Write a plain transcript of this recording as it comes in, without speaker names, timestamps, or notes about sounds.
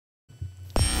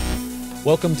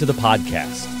Welcome to the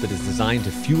podcast that is designed to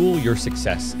fuel your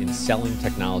success in selling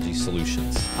technology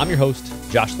solutions. I'm your host,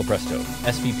 Josh Lopresto,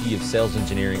 SVP of Sales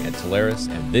Engineering at Telarus,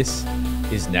 and this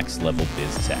is Next Level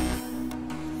Biz Tech.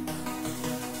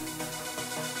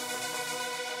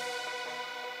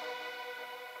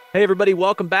 Hey everybody,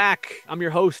 welcome back. I'm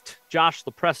your host, Josh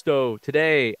Lopresto.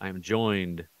 Today, I'm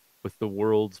joined with the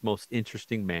world's most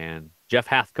interesting man, Jeff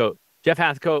Hathcote. Jeff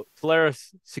Hathcote, Telarus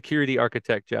Security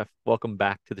Architect. Jeff, welcome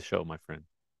back to the show, my friend.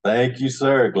 Thank you,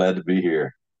 sir. Glad to be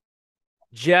here.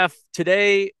 Jeff,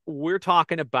 today we're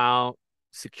talking about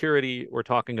security. We're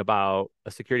talking about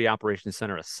a security operations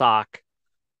center, a SOC,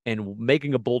 and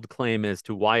making a bold claim as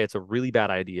to why it's a really bad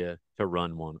idea to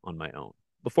run one on my own.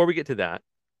 Before we get to that,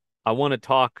 I want to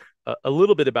talk a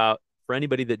little bit about, for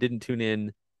anybody that didn't tune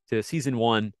in to season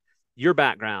one, your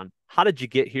background. How did you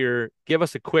get here? Give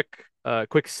us a quick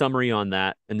summary on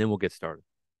that, and then we'll get started.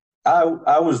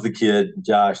 I was the kid,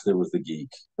 Josh, that was the geek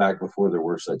back before there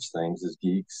were such things as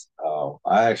geeks.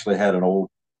 I actually had an old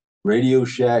Radio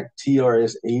Shack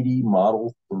TRS 80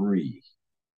 Model 3.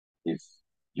 If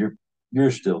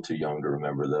you're still too young to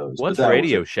remember those. What's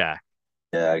Radio Shack?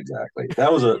 Yeah, exactly.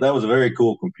 That was a very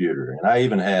cool computer, and I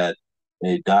even had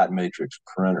a dot matrix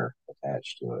printer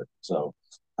attached to it. So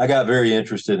I got very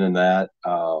interested in that.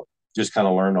 Just kind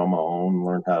of learned on my own,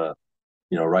 learned how to,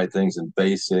 write things in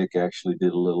BASIC. Actually,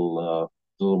 did a little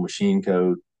machine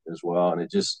code as well, and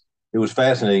it was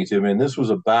fascinating to me. And this was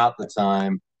about the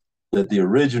time that the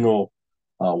original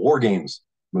War Games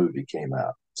movie came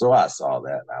out. So I saw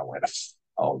that and I went,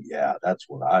 "Oh yeah, that's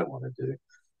what I want to do."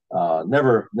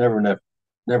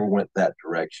 Never went that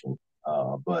direction.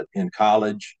 But in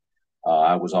college,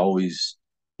 I was always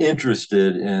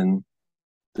interested in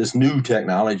this new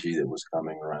technology that was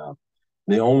coming around.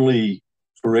 The only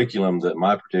curriculum that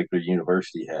my particular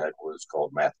university had was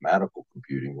called mathematical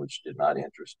computing, which did not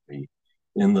interest me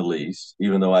in the least,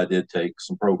 even though I did take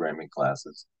some programming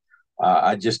classes.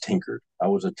 I just tinkered. I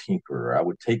was a tinkerer. I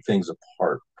would take things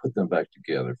apart, put them back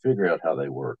together, figure out how they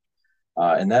work.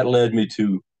 And that led me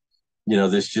to,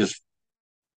 this just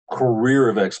career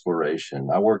of exploration.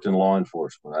 I worked in law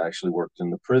enforcement. I actually worked in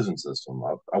the prison system.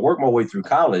 I worked my way through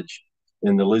college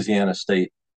in the Louisiana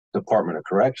State Department of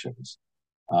Corrections,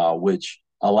 which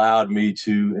allowed me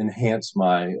to enhance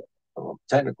my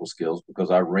technical skills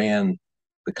because I ran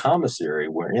the commissary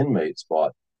where inmates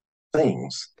bought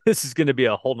things. This is going to be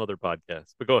a whole nother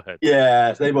podcast, but go ahead.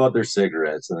 Yeah, they bought their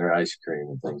cigarettes and their ice cream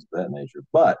and things of that nature.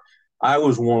 But I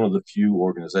was one of the few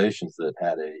organizations that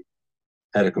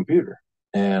had a computer.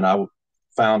 And I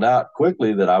found out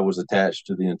quickly that I was attached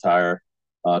to the entire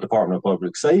Department of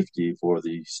Public Safety for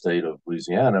the state of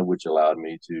Louisiana, which allowed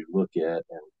me to look at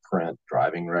and print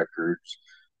driving records,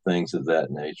 things of that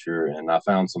nature. And I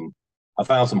found some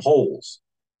holes,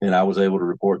 and I was able to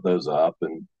report those up,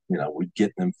 and we'd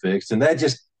get them fixed. And that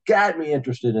just got me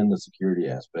interested in the security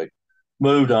aspect.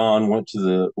 Moved on, went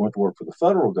to work for the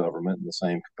federal government in the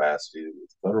same capacity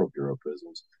with the Federal Bureau of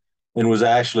Prisons, and was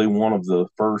actually one of the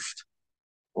first,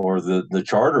 or the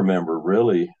charter member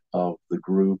really, of the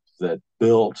group that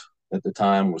built, at the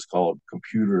time was called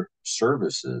Computer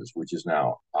Services, which is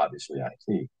now obviously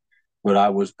IT. But I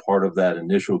was part of that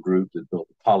initial group that built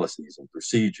the policies and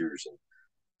procedures and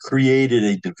created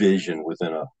a division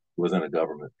within a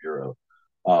government bureau.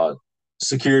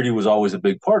 Security was always a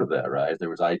big part of that, right? There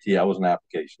was IT. I was an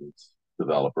applications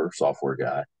developer, software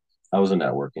guy. I was a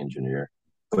network engineer.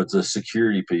 But the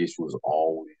security piece was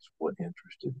always what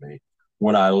interested me.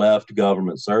 When I left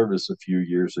government service a few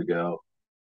years ago,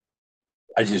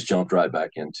 I just jumped right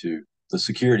back into the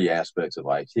security aspects of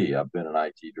IT. I've been an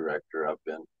IT director. I've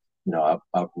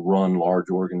run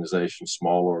large organizations,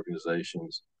 small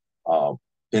organizations,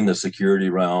 in the security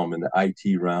realm, in the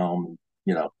IT realm,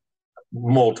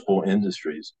 multiple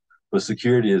industries. But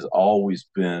security has always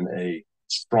been a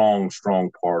strong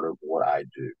part of what I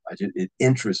do. It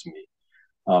interests me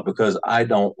because I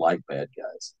don't like bad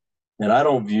guys. And I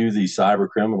don't view these cyber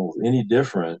criminals any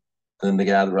different than the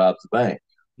guy that robs the bank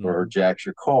or jacks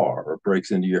your car or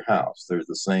breaks into your house. They're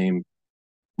the same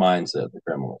mindset, the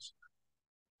criminals.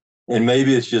 And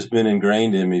maybe it's just been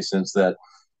ingrained in me since that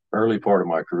early part of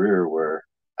my career where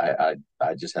I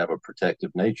just have a protective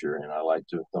nature, and I like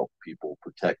to help people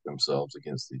protect themselves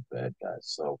against these bad guys.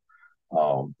 So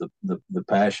the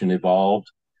passion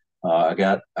evolved. I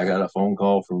got a phone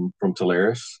call from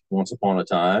Telarus once upon a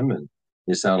time, and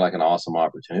it sounded like an awesome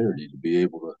opportunity to be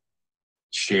able to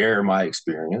share my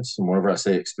experience. And whenever I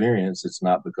say experience, it's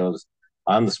not because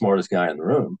I'm the smartest guy in the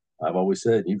room. I've always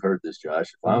said, you've heard this, Josh,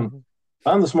 if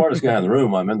I'm the smartest guy in the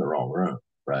room, I'm in the wrong room,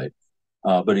 right?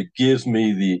 but it gives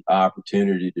me the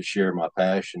opportunity to share my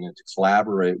passion and to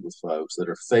collaborate with folks that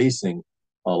are facing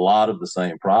a lot of the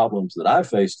same problems that I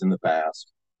faced in the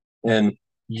past, and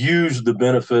use the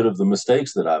benefit of the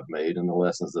mistakes that I've made and the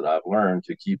lessons that I've learned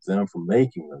to keep them from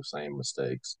making those same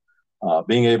mistakes.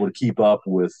 Being able to keep up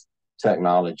with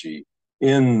technology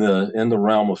in the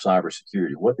realm of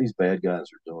cybersecurity, what these bad guys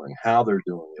are doing, how they're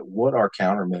doing it, what our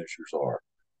countermeasures are,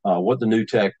 what the new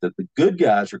tech that the good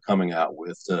guys are coming out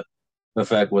with to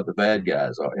affect what the bad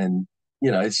guys are. And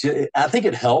I think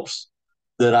it helps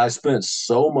that I spent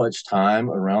so much time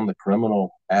around the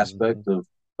criminal Mm-hmm. aspect of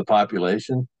the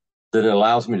population that it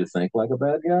allows me to think like a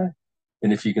bad guy.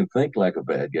 And if you can think like a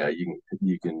bad guy,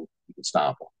 you can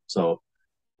stop them. So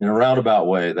in a roundabout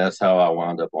way, that's how I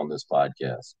wound up on this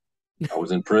podcast. I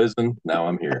was in prison, now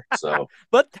I'm here. So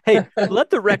But hey,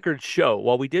 let the record show.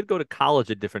 While we did go to college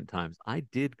at different times, I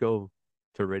did go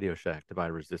to Radio Shack to buy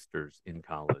resistors in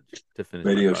college to finish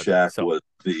my Radio project. Shack So was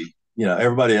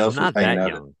everybody I'm else was not hanging that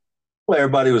out young. well,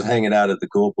 everybody was hanging out at the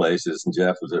cool places, and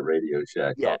Jeff was at Radio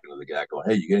Shack Yeah. talking to the guy, going,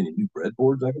 "Hey, you got any new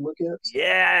breadboards I can look at?" So,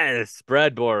 Yes,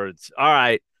 breadboards. All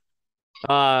right.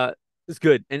 It's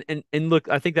good. And look,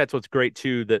 I think that's what's great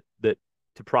too, that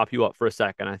to prop you up for a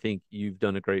second, I think you've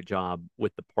done a great job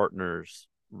with the partners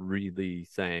really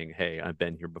saying, "Hey, I've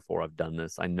been here before. I've done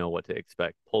this. I know what to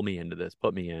expect. Pull me into this.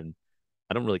 Put me in.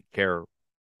 I don't really care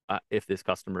if this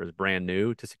customer is brand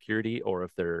new to security or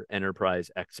if they're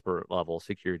enterprise expert level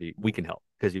security. We can help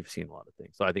because you've seen a lot of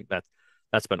things. So I think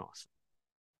that's been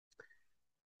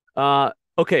awesome.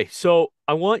 Okay, so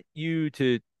I want you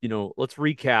to, let's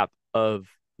recap of,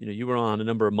 you were on a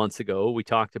number of months ago. We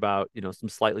talked about, some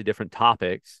slightly different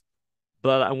topics,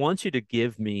 but I want you to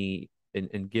give me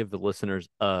and give the listeners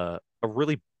a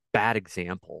really bad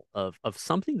example of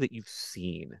something that you've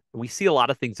seen. We see a lot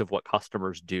of things of what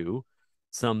customers do,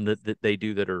 some that they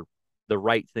do that are the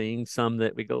right thing, some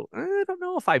that we go, I don't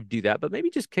know if I do that, but maybe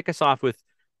just kick us off with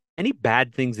any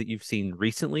bad things that you've seen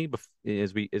recently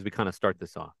as we kind of start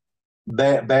this off.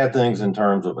 bad things in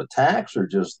terms of attacks, or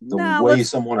just the Now way let's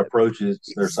someone approaches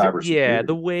their yeah,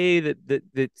 the cybersecurity. way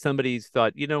that somebody's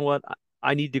thought, you know what,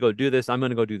 I need to go do this. I'm going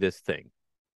to go do this thing.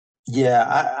 Yeah,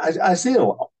 I see it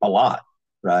a lot,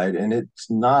 right? And it's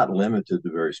not limited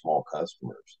to very small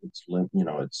customers.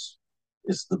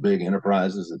 It's the big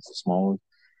enterprises, it's the small ones,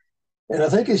 and I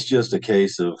think it's just a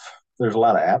case of there's a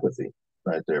lot of apathy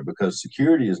right there, because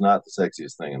security is not the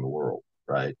sexiest thing in the world,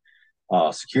 right?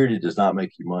 Security does not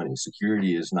make you money.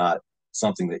 Security is not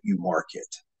something that you market,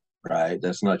 right?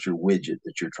 That's not your widget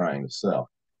that you're trying to sell.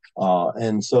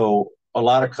 And so a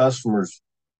lot of customers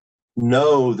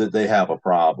know that they have a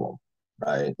problem,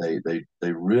 right?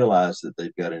 They realize that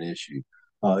they've got an issue.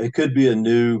 It could be a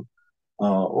new,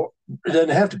 or it doesn't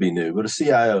have to be new, but a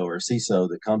CIO or a CISO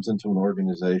that comes into an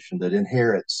organization that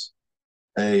inherits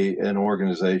an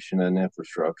organization and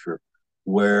infrastructure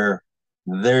where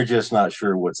they're just not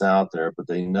sure what's out there, but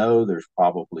they know there's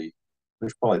probably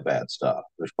bad stuff.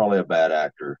 There's probably a bad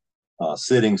actor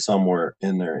sitting somewhere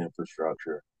in their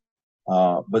infrastructure.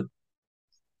 But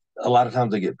a lot of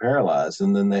times they get paralyzed,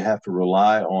 and then they have to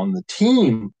rely on the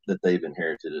team that they've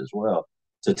inherited as well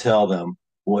to tell them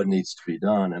what needs to be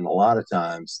done. And a lot of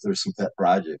times there's some pet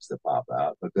projects that pop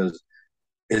out because,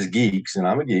 as geeks, and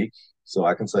I'm a geek, so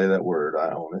I can say that word, I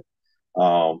own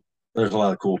it. There's a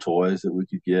lot of cool toys that we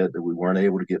could get that we weren't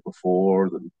able to get before.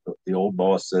 The old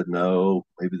boss said no,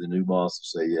 maybe the new boss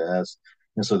will say yes.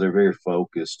 And so they're very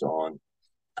focused on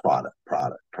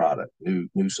product,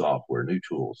 new software, new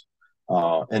tools.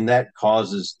 And that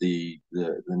causes the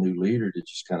new leader to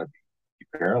just kind of be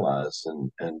paralyzed,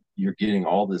 and you're getting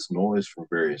all this noise from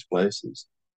various places.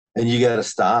 And you got to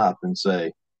stop and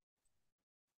say,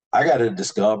 I got to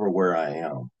discover where I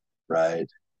am, right?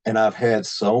 And I've had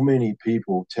so many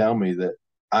people tell me that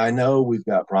I know we've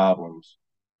got problems,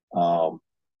 um,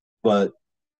 but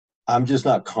I'm just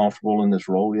not comfortable in this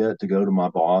role yet to go to my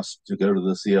boss, to go to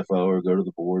the CFO or go to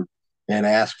the board and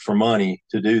ask for money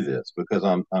to do this because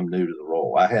I'm new to the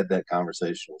role. I had that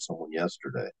conversation with someone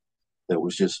yesterday that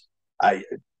was just I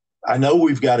I know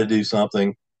we've got to do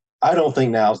something. I don't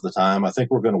think now's the time. I think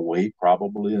we're going to wait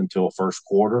probably until first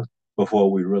quarter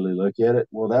before we really look at it.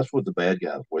 Well, that's what the bad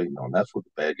guy's waiting on. That's what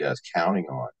the bad guy's counting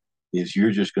on. Is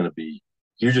you're just going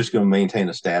to maintain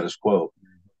a status quo,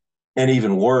 and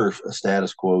even worse, a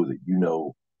status quo that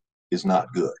is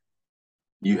not good.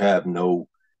 You have no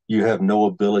you have no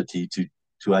ability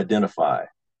to identify.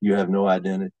 You have no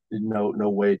identity, no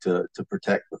way to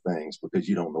protect the things because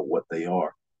you don't know what they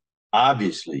are.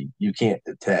 Obviously, you can't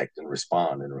detect and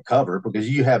respond and recover because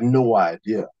you have no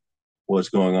idea what's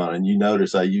going on. And you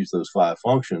notice I use those five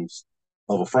functions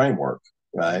of a framework.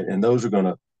 right? And those are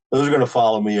gonna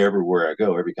follow me everywhere I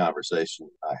go. Every conversation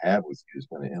I have with you is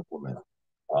going to implement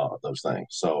those things.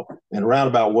 So in a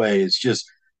roundabout way, it's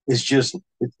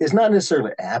not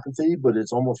necessarily apathy, but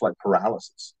it's almost like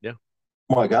paralysis. Yeah.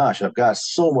 Oh my gosh, I've got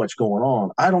so much going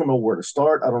on. I don't know where to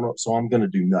start. I don't know, so I'm going to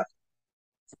do nothing.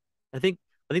 I think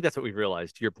I think that's what we've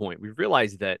realized. To your point, we've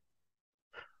realized that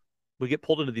we get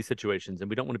pulled into these situations and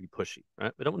we don't want to be pushy,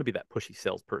 right? We don't want to be that pushy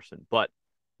salesperson. But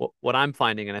what I'm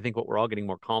finding, and I think what we're all getting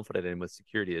more confident in with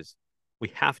security is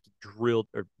we have to drill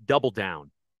or double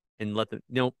down and let them,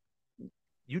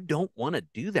 you don't want to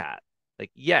do that.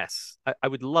 Like, yes, I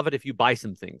would love it if you buy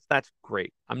some things. That's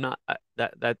great. I'm not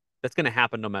that's going to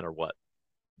happen no matter what.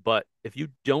 But if you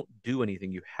don't do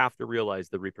anything, you have to realize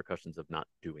the repercussions of not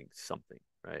doing something,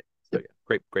 right? So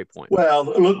yeah, great point. Well,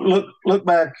 look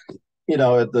back,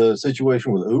 at the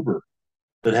situation with Uber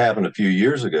that happened a few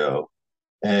years ago,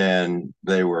 and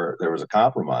there was a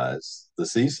compromise. The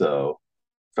CISO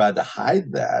tried to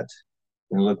hide that,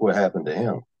 and look what happened to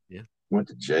him. Yeah. Went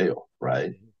to jail,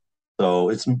 right? So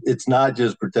it's not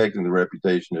just protecting the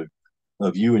reputation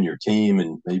of you and your team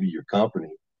and maybe your company.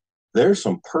 There's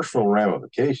some personal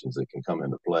ramifications that can come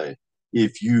into play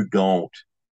if you don't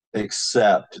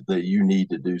accept that you need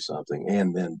to do something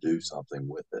and then do something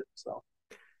with it. So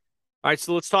All right,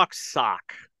 so let's talk SOC,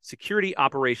 Security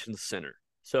Operations Center.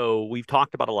 So we've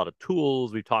talked about a lot of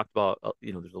tools. We've talked about,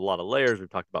 there's a lot of layers. We've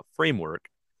talked about framework,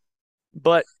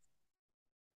 but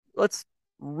let's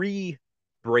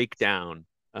break down,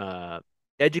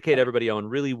 educate everybody on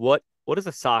really what is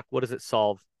a SOC? What does it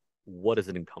solve? What does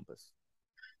it encompass?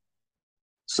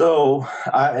 So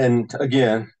and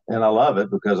again, and I love it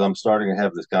because I'm starting to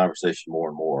have this conversation more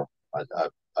and more.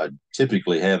 I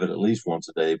typically have it at least once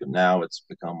a day, but now it's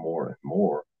become more and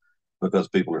more because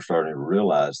people are starting to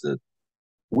realize that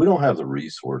we don't have the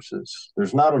resources.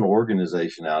 There's not an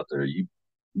organization out there.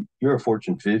 You're a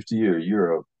Fortune 50 or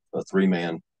you're a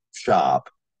three-man shop.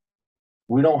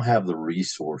 We don't have the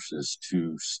resources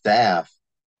to staff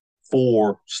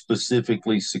for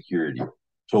specifically security,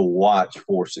 to watch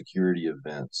for security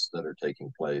events that are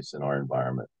taking place in our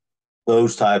environment.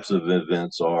 Those types of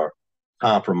events are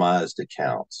compromised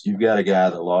accounts. You've got a guy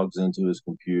that logs into his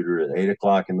computer at 8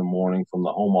 o'clock in the morning from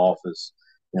the home office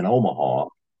in Omaha,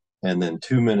 and then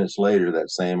 2 minutes later,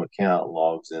 that same account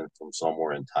logs in from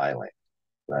somewhere in Thailand,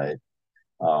 right?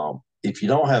 If you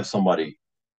don't have somebody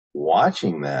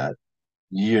watching that,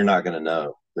 you're not going to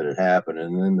know that it happened.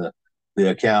 And then the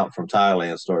account from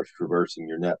Thailand starts traversing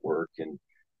your network and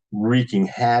wreaking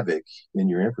havoc in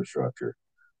your infrastructure.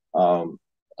 Um,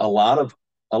 a lot of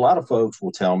a lot of folks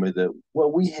will tell me that, well,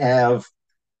 we have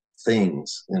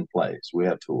things in place, we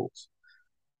have tools,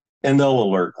 and they'll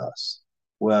alert us.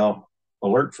 Well,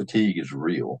 alert fatigue is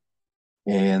real,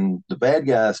 and the bad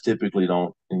guys typically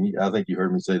don't. And I think you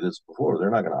heard me say this before.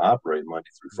 They're not going to operate Monday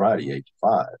through Friday, 8 to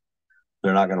 5.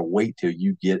 They're not going to wait till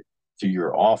you get to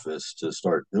your office to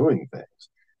start doing things.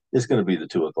 It's going to be the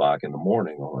 2 o'clock in the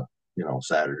morning on a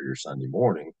Saturday or Sunday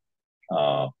morning,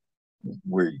 uh,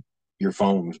 where your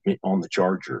phone's on the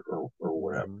charger or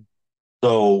whatever. Mm-hmm.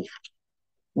 So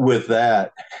with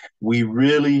that, we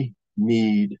really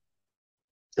need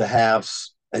to have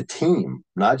a team,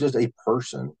 not just a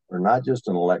person or not just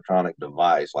an electronic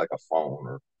device like a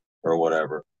phone or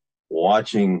whatever,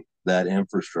 watching that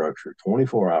infrastructure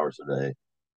 24 hours a day,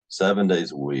 7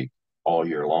 days a week, all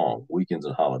year long, weekends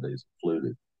and holidays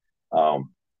included.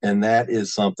 And that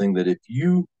is something that if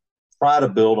you try to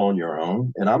build on your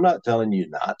own, and I'm not telling you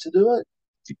not to do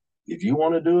it, if you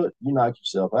want to do it, you knock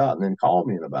yourself out and then call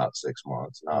me in about 6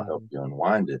 months and I'll help you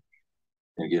unwind it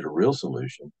and get a real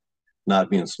solution. Not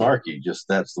being snarky, just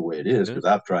that's the way it is because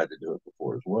I've tried to do it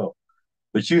before as well.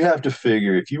 But you have to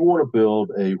figure if you want to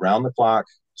build a round the clock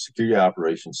security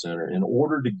operations center in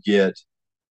order to get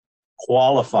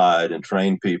qualified and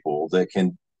trained people that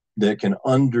can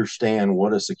understand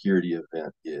what a security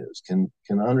event is, can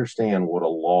understand what a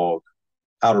log,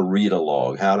 how to read a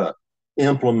log, how to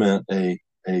implement a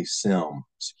SIM,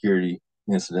 security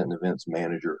incident and events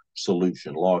manager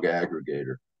solution, log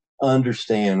aggregator,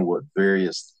 understand what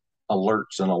various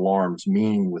alerts and alarms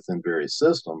mean within various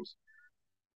systems.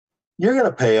 You're going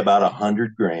to pay about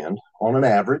 $100,000 on an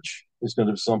average. It's going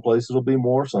to some places it'll be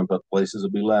more, some places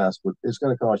it'll be less, but it's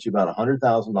going to cost you about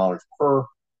 $100,000 per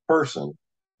person,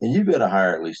 and you've got to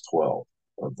hire at least 12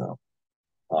 of them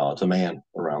to man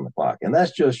around the clock, and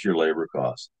that's just your labor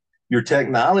costs. Your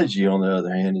technology, on the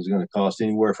other hand, is going to cost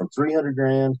anywhere from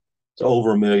 $300,000 to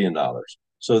over $1,000,000.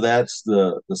 So that's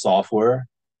the software,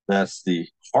 that's the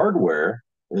hardware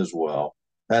as well,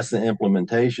 that's the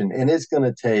implementation, and it's going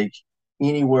to take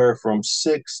anywhere from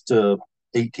 6 to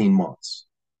 18 months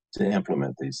to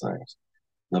implement these things.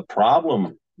 The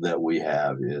problem that we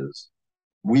have is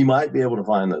we might be able to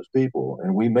find those people,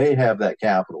 and we may have that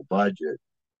capital budget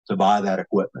to buy that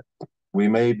equipment. We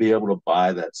may be able to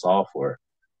buy that software.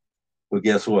 But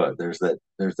guess what? There's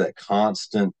that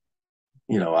constant,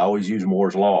 I always use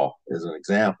Moore's Law as an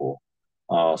example.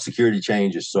 Security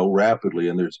changes so rapidly,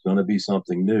 and there's going to be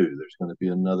something new. There's going to be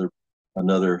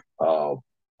another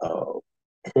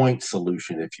point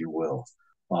solution, if you will,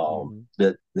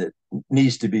 that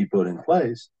needs to be put in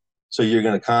place. So you're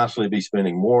going to constantly be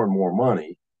spending more and more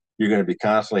money. You're going to be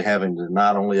constantly having to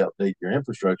not only update your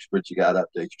infrastructure, but you got to update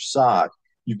your SOC.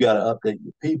 You've got to update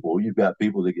your people. You've got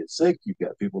people that get sick. You've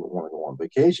got people that want to go on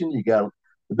vacation. The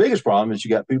biggest problem is you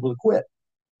got people that quit,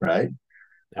 right?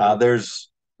 Yeah. There's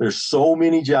so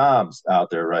many jobs out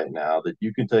there right now that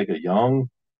you can take a young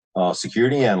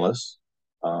security analyst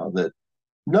that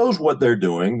knows what they're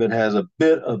doing, that has a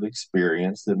bit of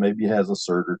experience, that maybe has a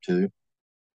cert or two,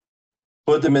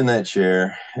 put them in that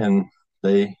chair, and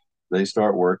they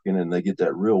start working, and they get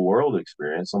that real world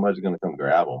experience. Somebody's going to come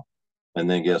grab them. And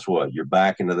then guess what? You're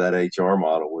back into that HR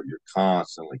model where you're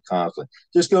constantly.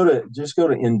 Just go to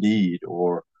Indeed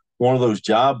or one of those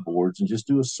job boards and just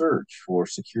do a search for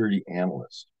security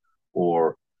analyst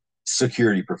or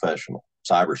security professional,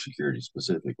 cybersecurity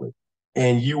specifically,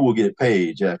 and you will get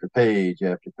page after page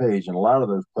after page. And a lot of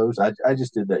those posts, I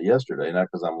just did that yesterday, not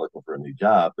because I'm looking for a new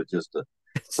job, but just to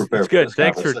prepare it's for good. this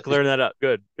Thanks for conversation. clearing that up.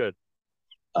 Good.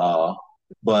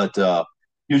 But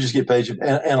you just get page, and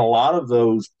a lot of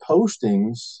those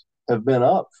postings have been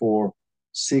up for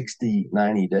 60,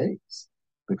 90 days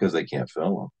because they can't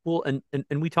fill them. Well,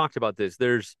 and we talked about this.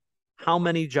 There's how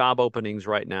many job openings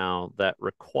right now that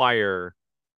require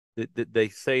that they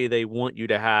say they want you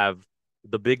to have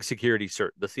the big security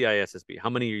cert, the CISSP. How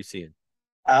many are you seeing?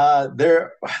 I'm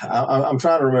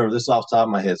trying to remember this off the top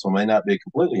of my head, so it may not be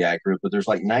completely accurate, but there's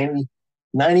like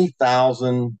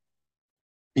 90,000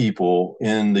 people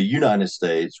in the United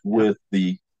States with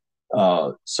the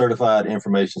Certified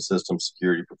Information System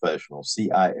Security Professional,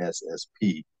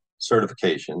 CISSP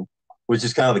certification, which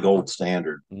is kind of the gold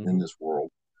standard in this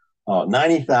world.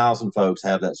 90,000 folks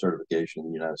have that certification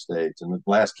in the United States. And the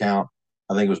last count,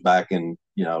 I think it was back in,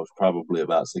 it was probably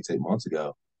about 6-8 months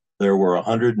ago. There were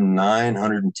 109,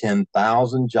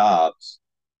 110,000 jobs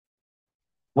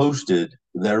posted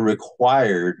that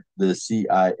required the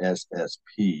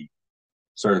CISSP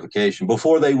certification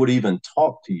before they would even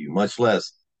talk to you, much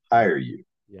less hire you.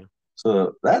 Yeah.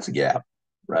 So that's a gap,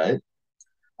 right?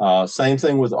 Same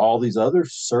thing with all these other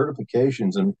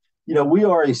certifications. And, we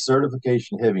are a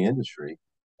certification heavy industry.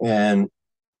 And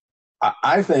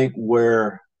I think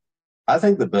the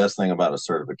best thing about a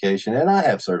certification, and I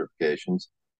have certifications,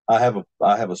 I have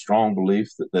a strong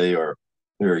belief that they're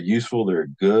useful, they're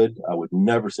good. I would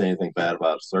never say anything bad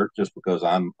about a cert just because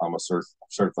I'm a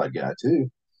certified guy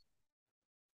too.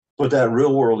 But that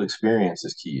real world experience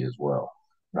is key as well,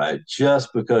 right?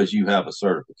 Just because you have a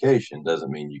certification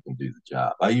doesn't mean you can do the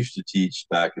job. I used to teach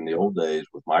back in the old days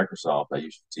with Microsoft. I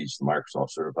used to teach the Microsoft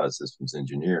Certified Systems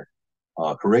Engineer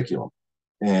curriculum.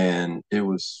 And it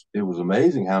was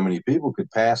amazing how many people could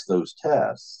pass those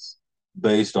tests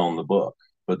based on the book,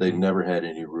 but they never had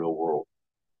any real world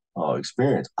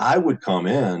experience. I would come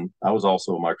in, I was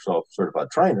also a Microsoft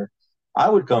certified trainer. I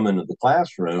would come into the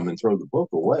classroom and throw the book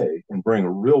away and bring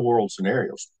a real world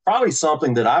scenario, probably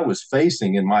something that I was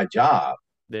facing in my job.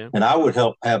 Yeah. And I would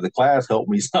have the class help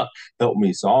me solve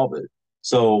it.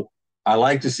 So I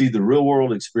like to see the real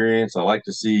world experience. I like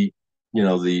to see,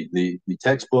 the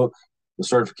textbook, the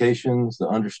certifications, the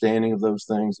understanding of those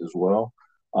things as well.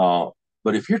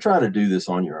 But if you're trying to do this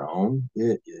on your own,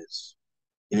 it is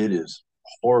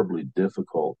horribly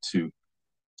difficult to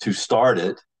start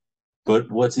it.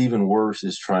 But what's even worse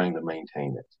is trying to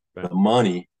maintain it. Right. The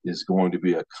money is going to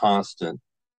be a constant.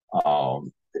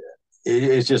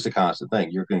 It's just a constant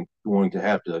thing. You're going to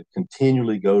have to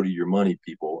continually go to your money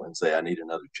people and say, "I need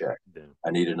another check. Yeah. I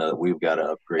need another. We've got to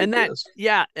upgrade and that, this."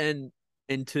 Yeah, and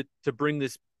to bring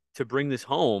this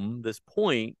home, this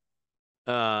point,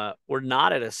 we're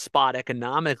not at a spot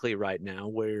economically right now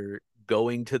where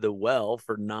going to the well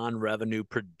for non-revenue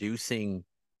producing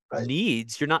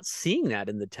needs, you're not seeing that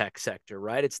in the tech sector,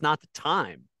 right? It's not the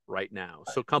time right now.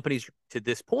 So companies, to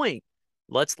this point,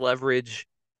 let's leverage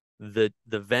the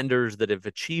vendors that have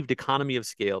achieved economy of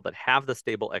scale, that have the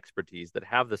stable expertise, that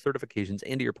have the certifications,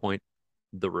 and to your point,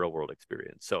 the real world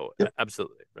experience. So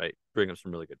absolutely, right? Bring up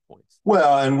some really good points.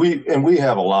 Well, and we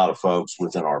have a lot of folks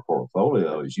within our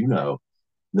portfolio, as you know,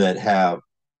 that have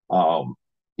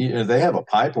they have a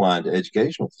pipeline to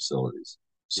educational facilities.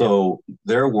 So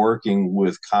they're working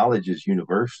with colleges,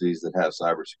 universities that have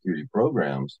cybersecurity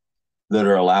programs, that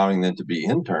are allowing them to be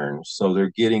interns. So they're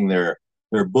getting their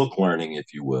book learning,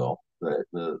 if you will,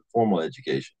 the formal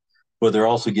education, but they're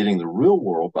also getting the real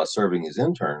world by serving as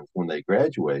interns when they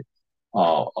graduate.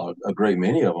 A great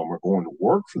many of them are going to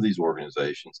work for these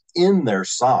organizations in their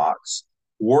SOCs,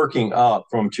 working up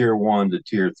from tier 1 to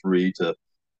tier 3 to,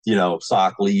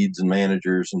 SOC leads and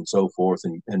managers and so forth,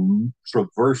 and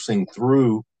traversing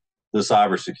through the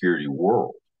cybersecurity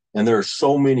world. And there are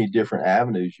so many different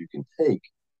avenues you can take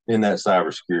in that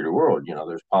cybersecurity world.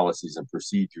 There's policies and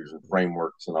procedures and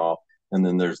frameworks and all. And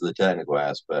then there's the technical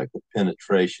aspect, the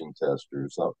penetration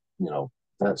testers,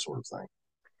 that sort of thing.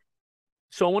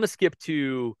 So I want to skip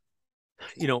to,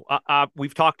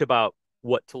 we've talked about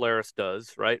what Telarus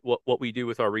does, right? What we do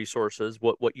with our resources,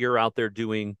 what you're out there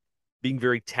doing, being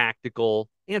very tactical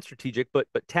and strategic, but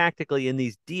tactically in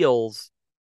these deals,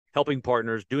 helping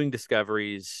partners, doing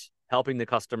discoveries, helping the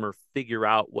customer figure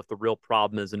out what the real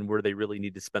problem is and where they really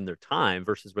need to spend their time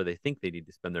versus where they think they need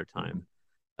to spend their time.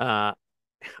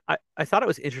 I thought it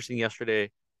was interesting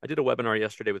yesterday. I did a webinar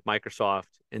yesterday with Microsoft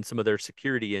and some of their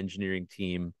security engineering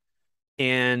team.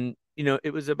 And,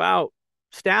 it was about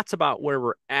stats about where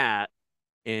we're at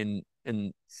and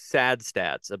sad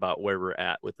stats about where we're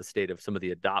at with the state of some of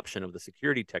the adoption of the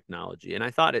security technology. And I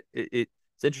thought it's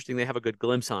interesting. They have a good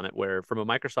glimpse on it where, from a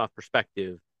Microsoft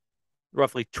perspective,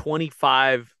 roughly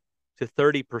 25 to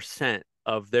 30%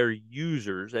 of their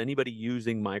users, anybody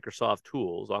using Microsoft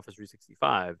tools, Office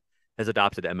 365, has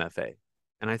adopted MFA.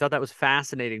 And I thought that was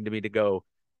fascinating to me to go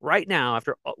right now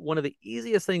after one of the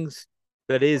easiest things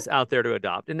that is out there to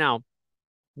adopt. And now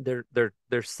they're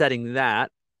setting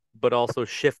that, but also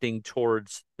shifting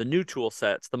towards the new tool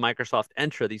sets, the Microsoft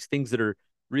Entra, these things that are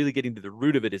really getting to the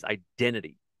root of it is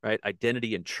identity, right?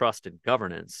 Identity and trust and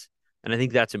governance. And I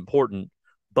think that's important.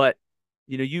 But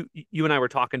you and I were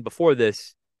talking before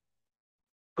this,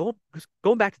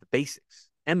 going back to the basics,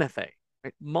 MFA,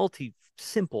 right?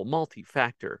 Simple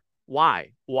multi-factor.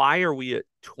 Why are we at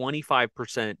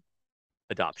 25%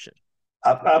 adoption?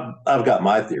 I've got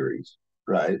my theories,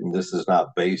 right? And this is not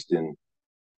based in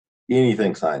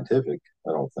anything scientific,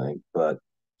 I don't think, but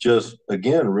just,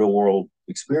 again, real world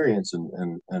experience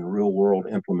and real world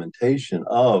implementation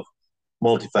of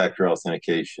multi-factor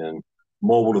authentication,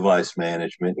 mobile device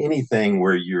management, anything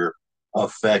where you're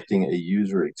affecting a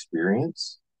user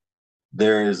experience.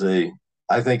 There is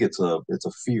I think it's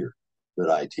a fear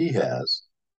that IT has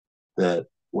that,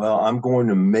 well, I'm going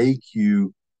to make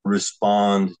you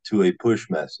respond to a push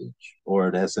message or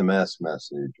an SMS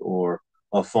message or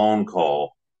a phone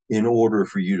call in order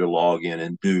for you to log in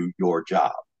and do your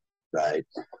job, right?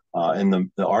 And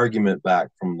the argument back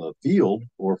from the field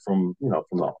or from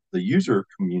the user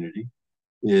community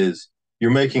is, you're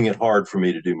making it hard for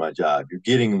me to do my job. You're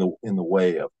getting in the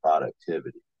way of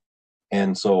productivity.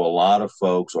 And so a lot of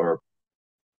folks are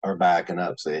backing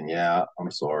up saying, yeah,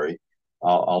 I'm sorry,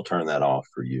 I'll turn that off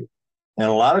for you. And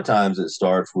a lot of times it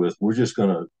starts with, we're just going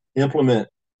to implement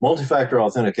multi-factor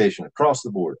authentication across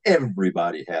the board.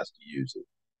 Everybody has to use it.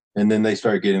 And then they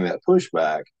start getting that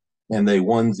pushback and they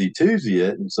onesie twosie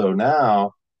it. And so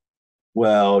now,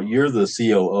 well, you're the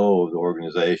COO of the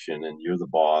organization and you're the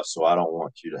boss, so I don't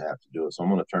want you to have to do it. So I'm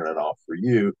going to turn it off for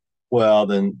you. Well,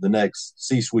 then the next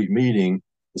C-suite meeting,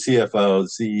 the CFO,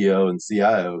 the CEO, and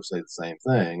CIO say the same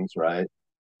things, right?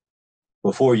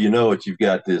 Before you know it, you've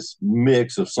got this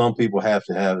mix of some people have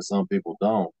to have it, some people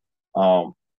don't.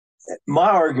 My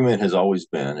argument has always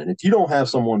been, and if you don't have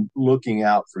someone looking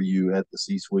out for you at the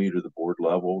C-suite or the board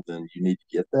level, then you need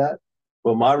to get that.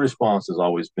 But my response has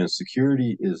always been,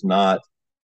 security is not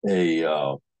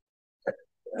a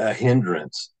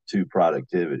hindrance to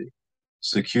productivity.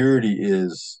 Security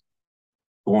is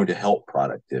going to help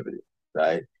productivity,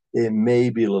 right? It may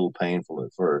be a little painful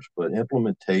at first, but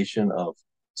implementation of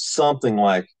something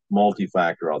like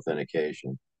multi-factor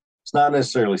authentication, it's not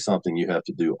necessarily something you have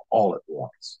to do all at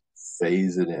once.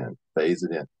 Phase it in, phase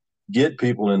it in. Get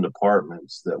people in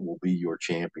departments that will be your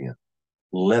champion.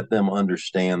 Let them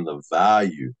understand the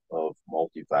value of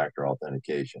multi-factor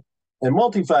authentication. And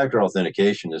multi-factor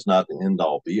authentication is not the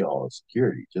end-all be-all of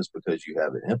security. Just because you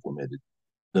have it implemented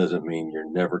doesn't mean you're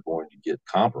never going to get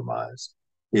compromised.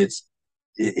 It's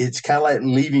kind of like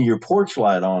leaving your porch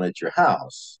light on at your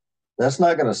house. That's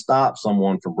not going to stop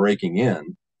someone from breaking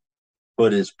in,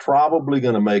 but it's probably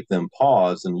going to make them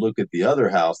pause and look at the other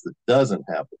house that doesn't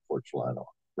have the porch light on,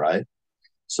 right?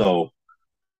 So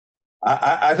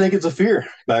I think it's a fear.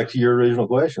 Back to your original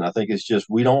question, I think it's just,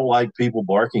 we don't like people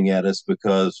barking at us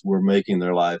because we're making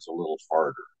their lives a little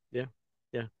harder. Yeah,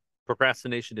 yeah.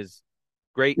 Procrastination is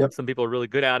great. Yep. Some people are really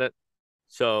good at it.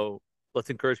 So let's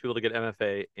encourage people to get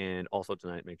MFA, and also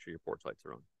tonight, make sure your porch lights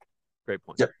are on. Great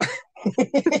point. Yep.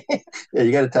 Yeah,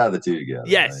 you got to tie the two together, right?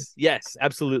 Yes, yes,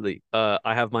 absolutely. I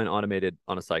have mine automated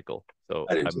on a cycle, so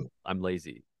I do I'm too. I'm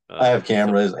lazy. I have So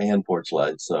cameras and porch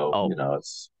lights, so oh, you know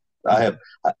it's. I mhm. have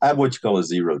I have what you call a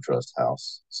zero trust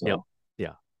house. Yep, So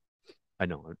yeah, I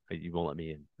know. You won't let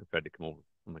me in. I tried to come over.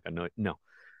 I'm like, I know.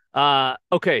 No.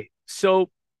 Okay.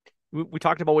 So we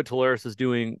talked about what Telarus is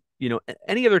doing.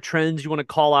 Any other trends you want to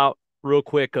call out real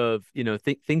quick of,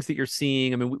 things that you're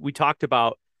seeing? I mean, we talked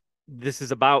about this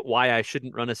is about why I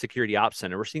shouldn't run a security ops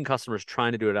center. We're seeing customers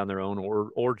trying to do it on their own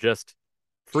or just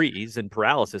freeze and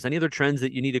paralysis. Any other trends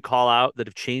that you need to call out that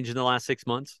have changed in the last 6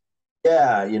 months?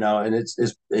 yeah, and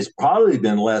it's probably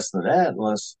been less than that,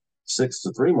 less 6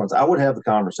 to 3 months. I would have the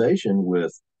conversation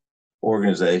with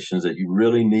organizations that you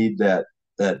really need that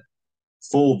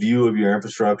full view of your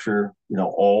infrastructure,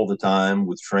 all the time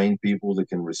with trained people that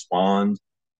can respond,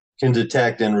 can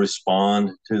detect and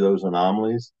respond to those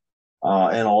anomalies.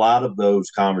 And a lot of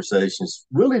those conversations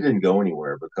really didn't go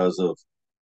anywhere because of,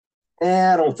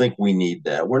 I don't think we need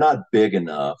that. We're not big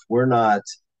enough.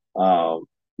 Uh,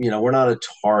 we're not a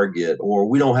target, or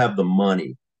we don't have the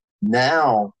money.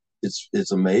 Now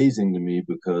it's amazing to me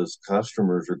because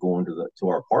customers are going to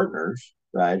our partners,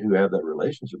 right, who have that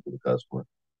relationship with the customer,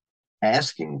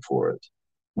 asking for it.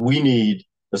 We need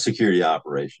a security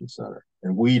operations center,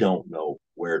 and we don't know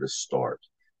where to start.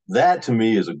 That to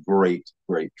me is a great,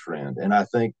 great trend. And I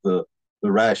think the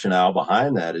rationale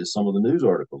behind that is some of the news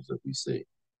articles that we see.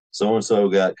 So and so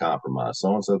got compromised.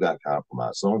 So and so got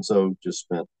compromised. So and so just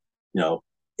spent,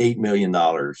 $8 million,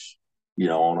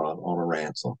 on a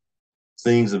ransom.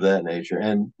 Things of that nature.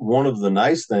 And one of the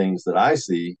nice things that I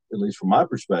see, at least from my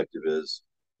perspective, is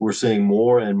we're seeing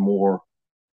more and more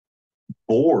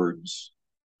boards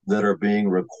that are being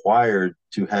required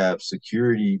to have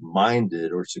security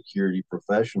minded or security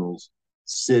professionals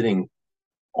sitting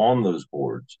on those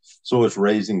boards. So it's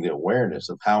raising the awareness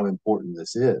of how important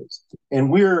this is.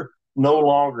 And we're no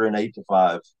longer an 8 to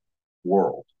 5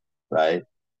 world, right?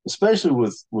 Especially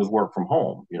with work from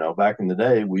home. Back in the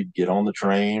day, we'd get on the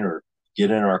train or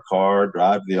get in our car,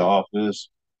 drive to the office,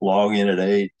 log in at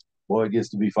 8. Well, it gets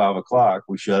to be 5 o'clock.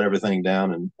 We shut everything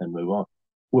down and move on.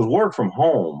 With work from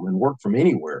home and work from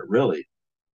anywhere, really,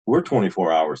 we're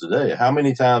 24 hours a day. How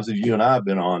many times have you and I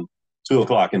been on 2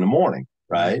 o'clock in the morning,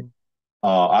 right?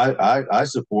 Mm-hmm. I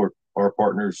support our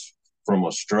partners from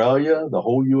Australia, the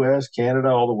whole U.S., Canada,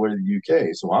 all the way to the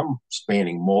U.K. So I'm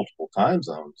spanning multiple time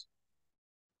zones.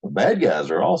 The bad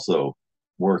guys are also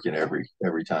working every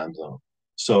time zone.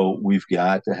 So we've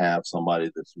got to have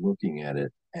somebody that's looking at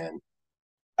it. And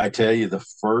I tell you, the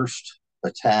first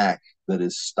attack that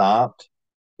is stopped,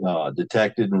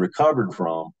 detected, and recovered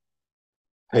from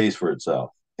pays for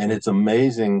itself. And it's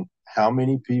amazing how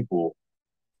many people,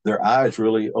 their eyes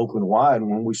really open wide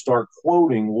when we start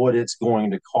quoting what it's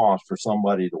going to cost for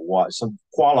somebody to watch, some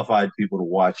qualified people to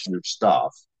watch your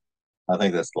stuff. I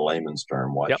think that's the layman's term,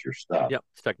 Yep. watch your stuff. Yep.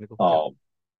 It's technical. Yep. Um,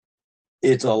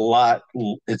 it's a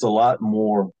lot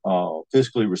more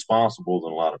fiscally responsible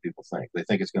than a lot of people think. They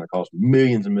think it's going to cost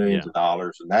millions and millions Yeah. of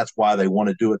dollars, and that's why they want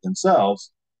to do it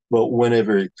themselves. But when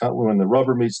the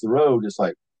rubber meets the road, it's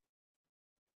like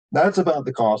that's about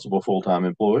the cost of a full-time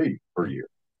employee per Yeah. year,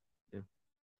 Yeah.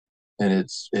 and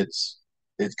it's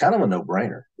kind of a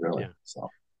no-brainer, really. Yeah. So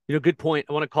Good point.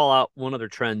 I want to call out one other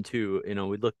trend too.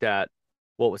 We looked at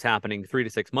what was happening 3 to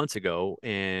 6 months ago,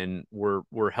 and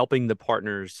we're helping the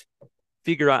partners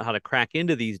figure out how to crack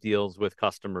into these deals with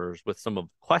customers with some of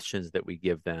the questions that we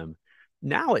give them.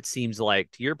 Now it seems like,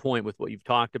 to your point, with what you've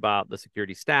talked about, the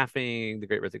security staffing, the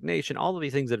great resignation, all of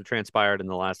these things that have transpired in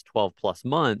the last 12 plus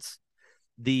months,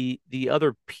 the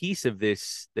other piece of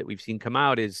this that we've seen come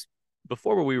out is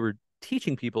before where we were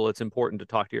teaching people it's important to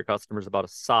talk to your customers about a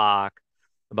SOC,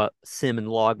 about SIM and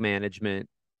log management.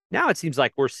 Now it seems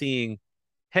like we're seeing,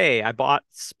 hey, I bought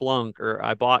Splunk or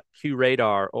I bought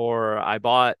QRadar or I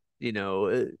bought,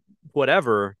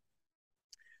 whatever,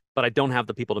 but I don't have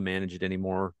the people to manage it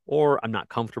anymore, or I'm not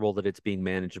comfortable that it's being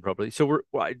managed appropriately. So we're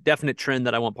a definite trend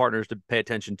that I want partners to pay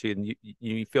attention to, and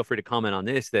you feel free to comment on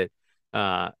this. That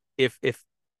if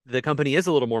the company is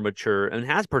a little more mature and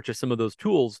has purchased some of those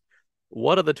tools,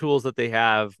 what are the tools that they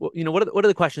have? What are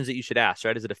the questions that you should ask?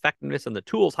 Right? Is it effectiveness on the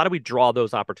tools? How do we draw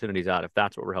those opportunities out if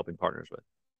that's what we're helping partners with?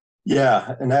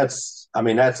 yeah, and that's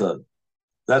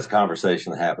a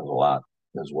conversation that happens a lot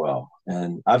as well.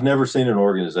 And I've never seen an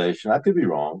organization, I could be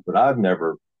wrong, but I've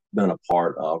never been a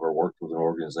part of or worked with an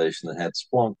organization that had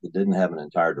Splunk that didn't have an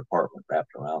entire department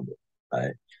wrapped around it.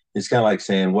 Right? It's kind of like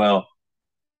saying, well,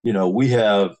 we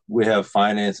have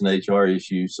finance and HR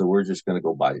issues, so we're just going to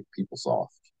go buy PeopleSoft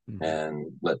Mm-hmm. and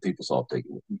let PeopleSoft take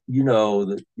it. You know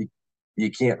that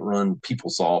you can't run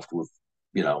PeopleSoft with,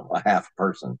 a half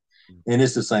person. And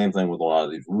it's the same thing with a lot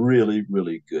of these really,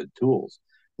 really good tools.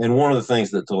 And one of the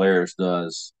things that Telarus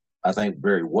does, I think,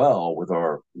 very well with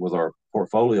our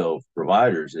portfolio of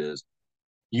providers is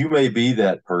you may be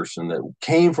that person that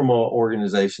came from an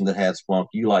organization that had Splunk.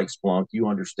 You like Splunk. You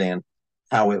understand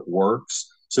how it works.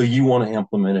 So you want to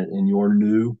implement it in your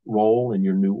new role, in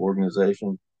your new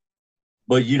organization,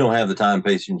 but you don't have the time,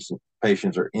 patience,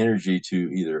 or energy to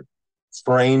either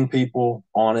train people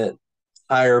on it,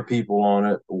 hire people on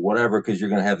it, or whatever, because you're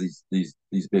going to have these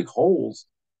big holes.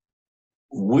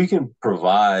 We can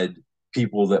provide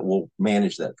people that will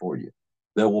manage that for you,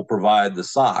 that will provide the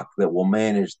SOC, that will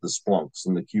manage the Splunks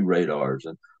and the Q radars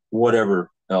and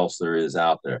whatever else there is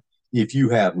out there. If you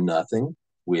have nothing,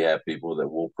 we have people that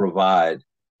will provide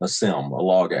a SIM, a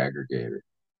log aggregator,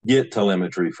 get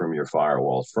telemetry from your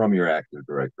firewalls, from your Active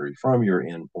Directory, from your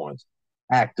endpoints,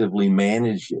 actively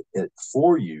manage it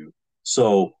for you.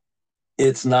 So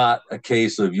it's not a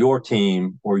case of your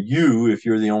team or you, if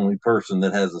you're the only person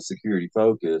that has a security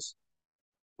focus,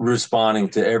 responding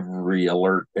to every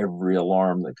alert, every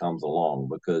alarm that comes along.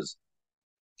 Because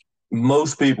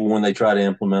most people, when they try to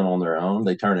implement on their own,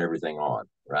 they turn everything on,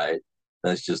 right?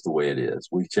 That's just the way it is.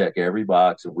 We check every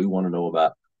box and we want to know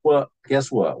about, well,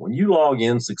 guess what? When you log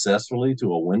in successfully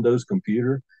to a Windows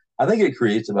computer, I think it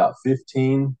creates about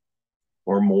 15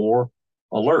 or more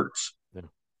alerts. Yeah.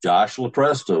 Josh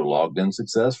Lepresto logged in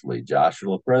successfully. Josh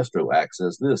Lepresto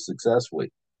accessed this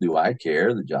successfully. Do I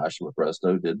care that Josh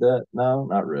Lepresto did that? No,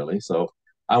 not really. So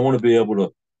I want to be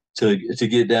able to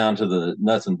get down to the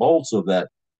nuts and bolts of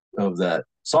that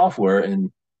software and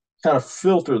kind of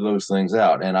filter those things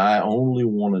out. And I only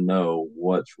want to know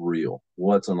what's real,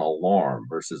 what's an alarm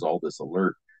versus all this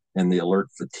alert, and the alert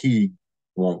fatigue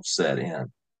won't set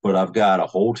in. But I've got a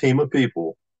whole team of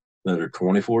people that are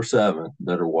 24/7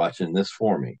 that are watching this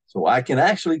for me. So I can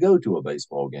actually go to a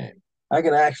baseball game. I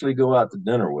can actually go out to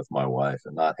dinner with my wife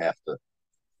and not have to,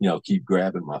 keep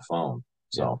grabbing my phone.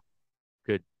 Yeah.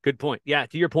 So Good point. Yeah.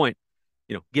 To your point,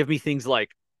 give me things like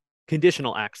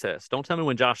conditional access. Don't tell me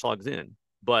when Josh logs in,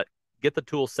 but get the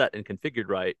tool set and configured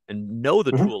right and know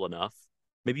the mm-hmm, tool enough.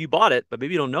 Maybe you bought it, but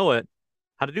maybe you don't know it.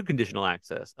 How to do conditional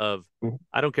access of mm-hmm,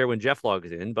 I don't care when Jeff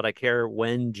logs in, but I care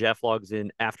when Jeff logs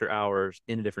in after hours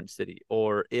in a different city,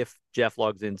 or if Jeff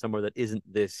logs in somewhere that isn't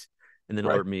this, and then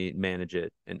right. alert me, manage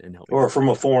it, and help me Or with it. from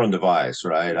a foreign device,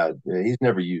 right? Yeah. He's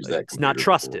never used that It's not computer before.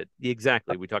 trusted.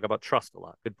 Exactly. We talk about trust a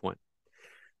lot. Good point.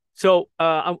 So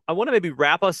I want to maybe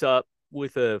wrap us up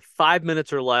with a 5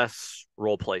 minutes or less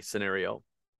role play scenario.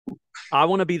 I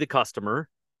want to be the customer.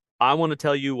 I want to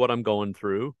tell you what I'm going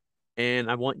through, and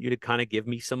I want you to kind of give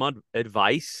me some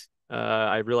advice.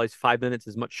 I realize 5 minutes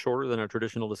is much shorter than our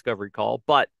traditional discovery call,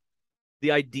 but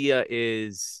the idea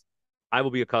is I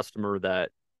will be a customer that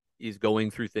is going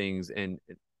through things, and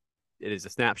it is a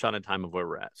snapshot in time of where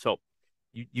we're at. So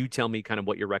you tell me kind of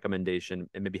what your recommendation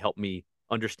and maybe help me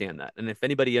understand that. And if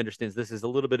anybody understands, this is a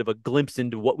little bit of a glimpse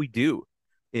into what we do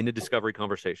in a discovery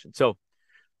conversation. So,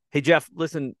 hey, Jeff,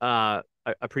 listen, I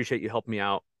appreciate you helping me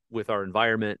out with our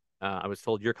environment. I was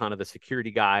told you're kind of the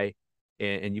security guy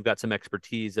and you've got some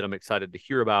expertise that I'm excited to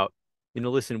hear about.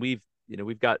 Listen, we've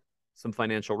got some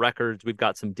financial records, we've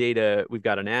got some data, we've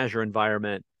got an Azure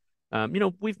environment.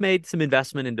 We've made some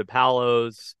investment into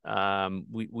Palos.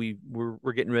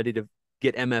 We're getting ready to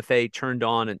get MFA turned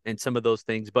on and some of those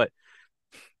things. But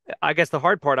I guess the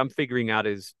hard part I'm figuring out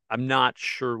is I'm not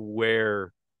sure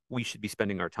where we should be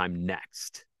spending our time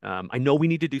next. I know we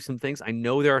need to do some things. I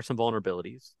know there are some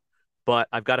vulnerabilities, but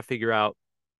I've got to figure out,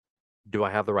 do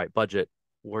I have the right budget?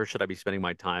 Where should I be spending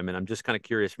my time? And I'm just kind of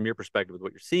curious from your perspective with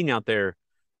what you're seeing out there.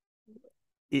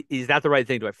 Is that the right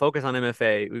thing? Do I focus on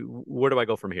MFA? Where do I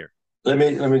go from here? Let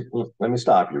me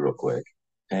stop you real quick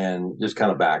and just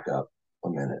kind of back up a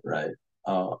minute, right?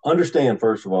 Understand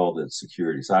first of all that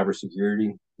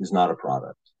cybersecurity is not a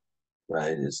product,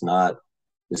 right? It's not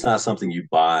something you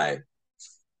buy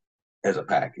as a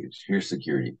package. Here's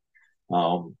security.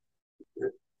 Um,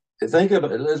 think of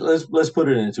it. Let's put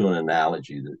it into an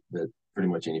analogy that pretty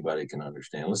much anybody can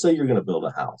understand. Let's say you're going to build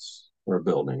a house or a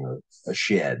building or a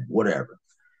shed, whatever.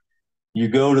 You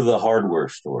go to the hardware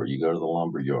store, you go to the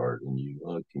lumber yard, and you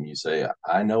look and you say,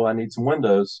 I know I need some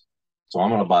windows, so I'm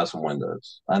going to buy some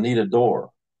windows. I need a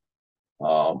door.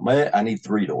 I need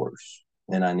 3 doors,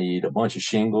 and I need a bunch of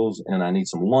shingles, and I need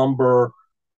some lumber,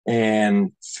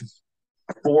 and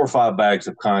 4 or 5 bags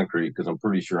of concrete because I'm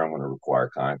pretty sure I'm going to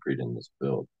require concrete in this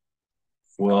build.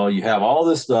 Well, you have all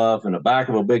this stuff in the back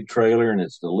of a big trailer, and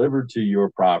it's delivered to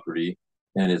your property,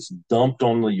 and it's dumped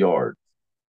on the yard.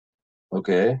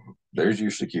 Okay, there's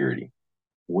your security.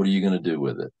 What are you going to do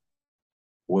with it?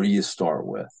 what do you start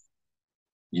with?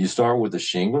 You start with the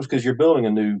shingles because you're building a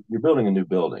new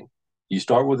building. You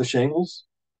start with the shingles.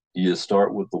 Do you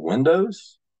start with the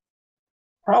windows?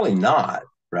 Probably not,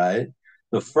 right?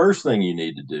 The first thing you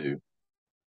need to do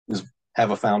is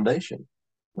have a foundation,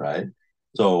 right?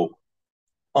 So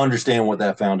understand what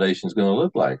that foundation is going to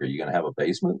look like. Are you going to have a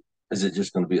basement? Is it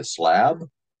just going to be a slab?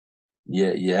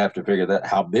 Yeah, you have to figure that.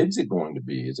 How big is it going to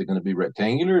be? Is it going to be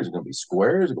rectangular? Is it going to be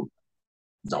square?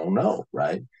 Don't know,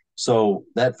 right? So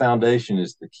that foundation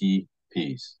is the key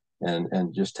piece.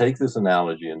 And just take this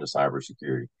analogy into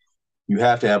cybersecurity. You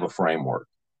have to have a framework.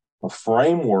 A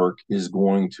framework is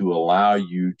going to allow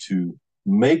you to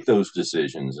make those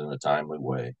decisions in a timely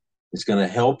way. It's going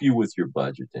to help you with your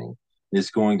budgeting.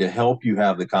 It's going to help you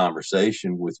have the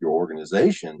conversation with your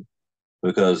organization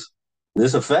because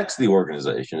this affects the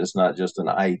organization. It's not just an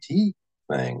IT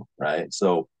thing, right?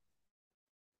 So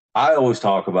I always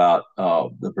talk about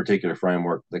the particular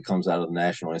framework that comes out of the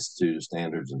National Institute of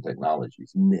Standards and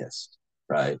Technologies, NIST,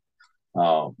 right?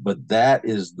 But that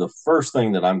is the first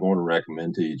thing that I'm going to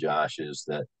recommend to you, Josh, is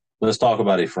that let's talk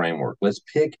about a framework. Let's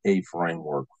pick a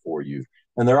framework for you.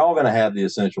 And they're all going to have the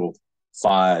essential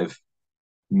 5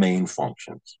 main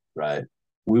functions, right?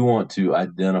 We want to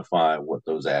identify what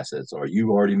those assets are.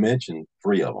 You already mentioned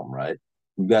 3 of them, right?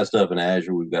 We've got stuff in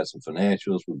Azure. We've got some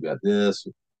financials. We've got this.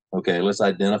 Okay, let's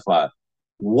identify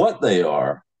what they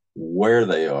are, where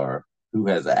they are, who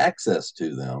has access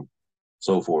to them,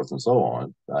 so forth and so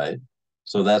on, right?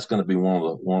 So that's going to be one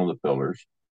of the pillars.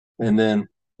 And then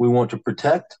we want to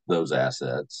protect those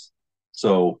assets.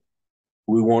 So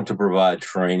we want to provide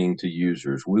training to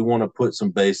users. We want to put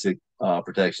some basic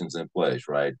protections in place,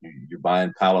 right? You're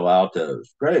buying Palo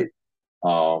Altos, great.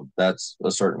 That's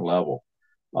a certain level.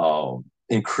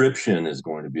 Encryption is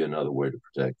going to be another way to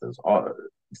protect those,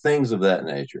 things of that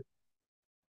nature.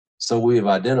 So we have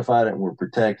identified it and we're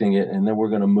protecting it, and then we're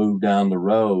going to move down the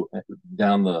road a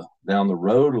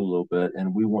little bit,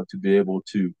 and we want to be able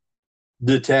to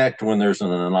detect when there's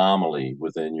an anomaly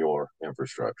within your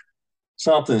infrastructure.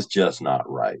 Something's just not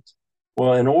right.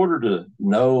 Well, in order to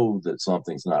know that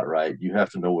something's not right, you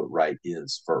have to know what right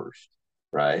is first,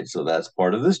 right? So that's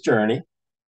part of this journey,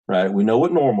 right? We know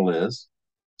what normal is.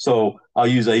 So I'll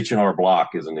use H&R Block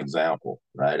as an example,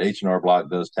 right? H&R Block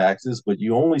does taxes, but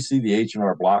you only see the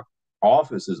H&R Block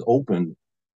office is open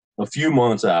a few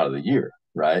months out of the year,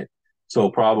 right?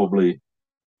 So probably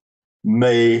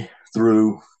May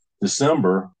through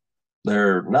December,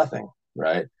 they're nothing,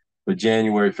 right? But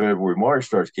January, February, March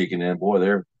starts kicking in.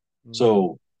 Boy,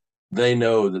 so they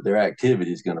know that their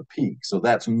activity is going to peak. So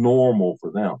that's normal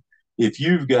for them. If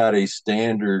you've got a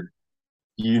standard,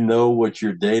 you know what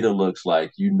your data looks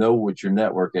like, you know what your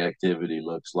network activity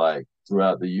looks like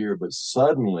throughout the year, but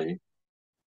suddenly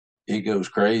it goes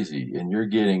crazy and you're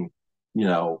getting,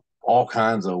 all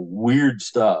kinds of weird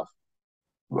stuff.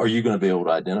 Are you going to be able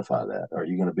to identify that? Are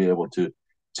you going to be able to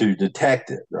detect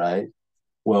it, right?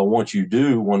 Well, once you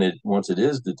do, once it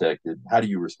is detected, how do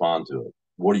you respond to it?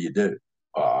 What do you do?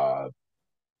 Uh,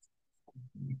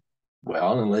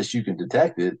 well, unless you can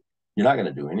detect it, you're not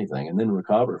going to do anything and then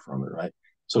recover from it, right?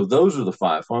 So those are the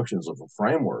 5 functions of a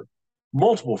framework.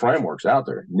 Multiple frameworks out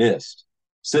there: NIST,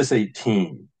 SIS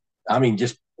 18. I mean,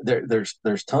 just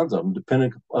there's tons of them.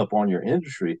 Depending upon your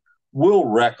industry, we'll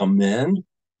recommend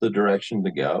the direction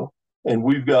to go, and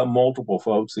we've got multiple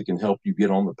folks that can help you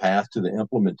get on the path to the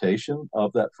implementation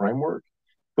of that framework.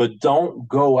 But don't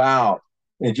go out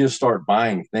and just start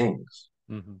buying things,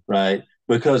 right?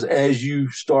 Because as you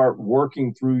start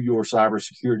working through your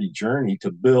cybersecurity journey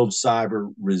to build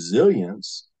cyber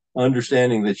resilience,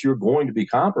 understanding that you're going to be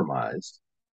compromised,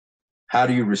 how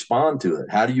do you respond to it?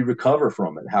 How do you recover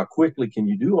from it? How quickly can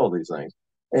you do all these things?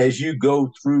 As you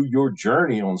go through your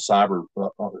journey on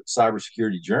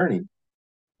cybersecurity journey,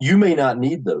 you may not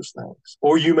need those things,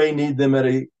 or you may need them at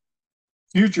a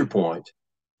future point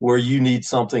where you need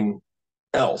something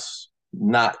else,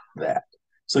 not that.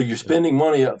 So you're spending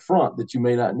money up front that you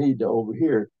may not need to over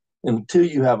here until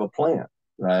you have a plan,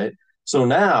 right? So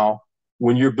now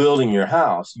when you're building your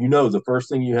house, the first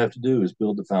thing you have to do is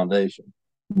build the foundation.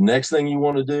 Next thing you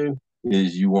want to do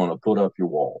is you want to put up your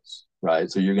walls,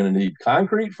 right? So you're going to need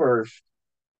concrete first,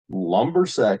 lumber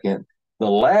second. The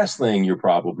last thing you're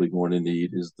probably going to need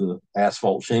is the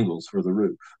asphalt shingles for the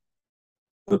roof,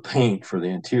 the paint for the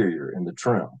interior, and the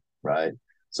trim, right?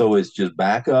 So it's just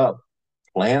back up,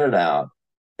 plan it out,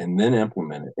 and then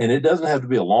implement it. And it doesn't have to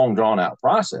be a long, drawn out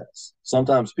process.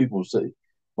 Sometimes people say,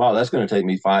 wow, that's going to take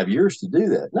me 5 years to do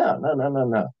that.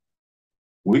 No.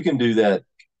 We can do that,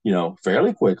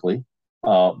 fairly quickly,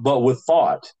 but with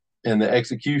thought. And the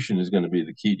execution is going to be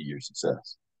the key to your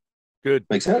success. Good.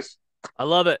 Make sense? I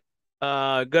love it.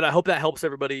 Good. I hope that helps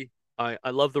everybody.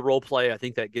 I love the role play. I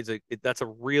think that that's a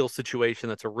real situation.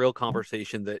 That's a real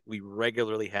conversation that we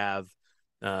regularly have.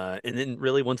 And then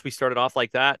really once we start it off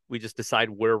like that, we just decide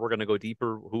where we're going to go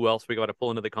deeper, who else we got to pull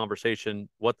into the conversation,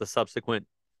 what the subsequent,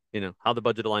 how the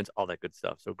budget aligns, all that good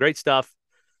stuff. So great stuff.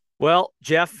 Well,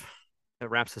 Jeff, that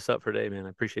wraps us up for today, man. I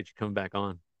appreciate you coming back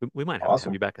on. We might have to have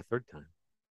Awesome. you back a third time.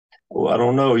 Well, I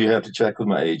don't know. You have to check with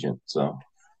my agent. So,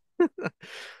 All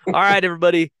right,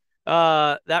 everybody.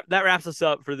 That wraps us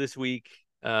up for this week.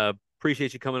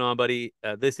 Appreciate you coming on, buddy.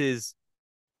 This is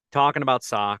talking about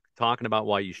SOC, talking about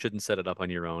why you shouldn't set it up on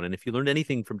your own. And if you learned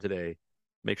anything from today,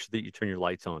 make sure that you turn your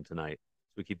lights on tonight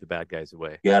so we keep the bad guys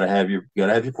away. gotta have your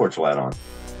porch light on.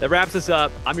 That wraps us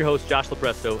up. I'm your host, Josh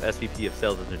Lopresto, SVP of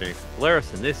Sales Engineering for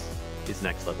Telarus, and this is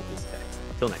Next Level Biz Tech.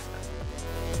 Till next time.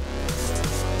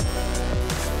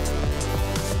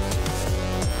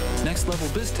 Next Level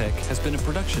BizTech has been a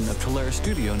production of Telarus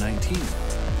Studio 19.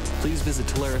 Please visit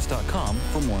Telarus.com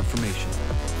for more information.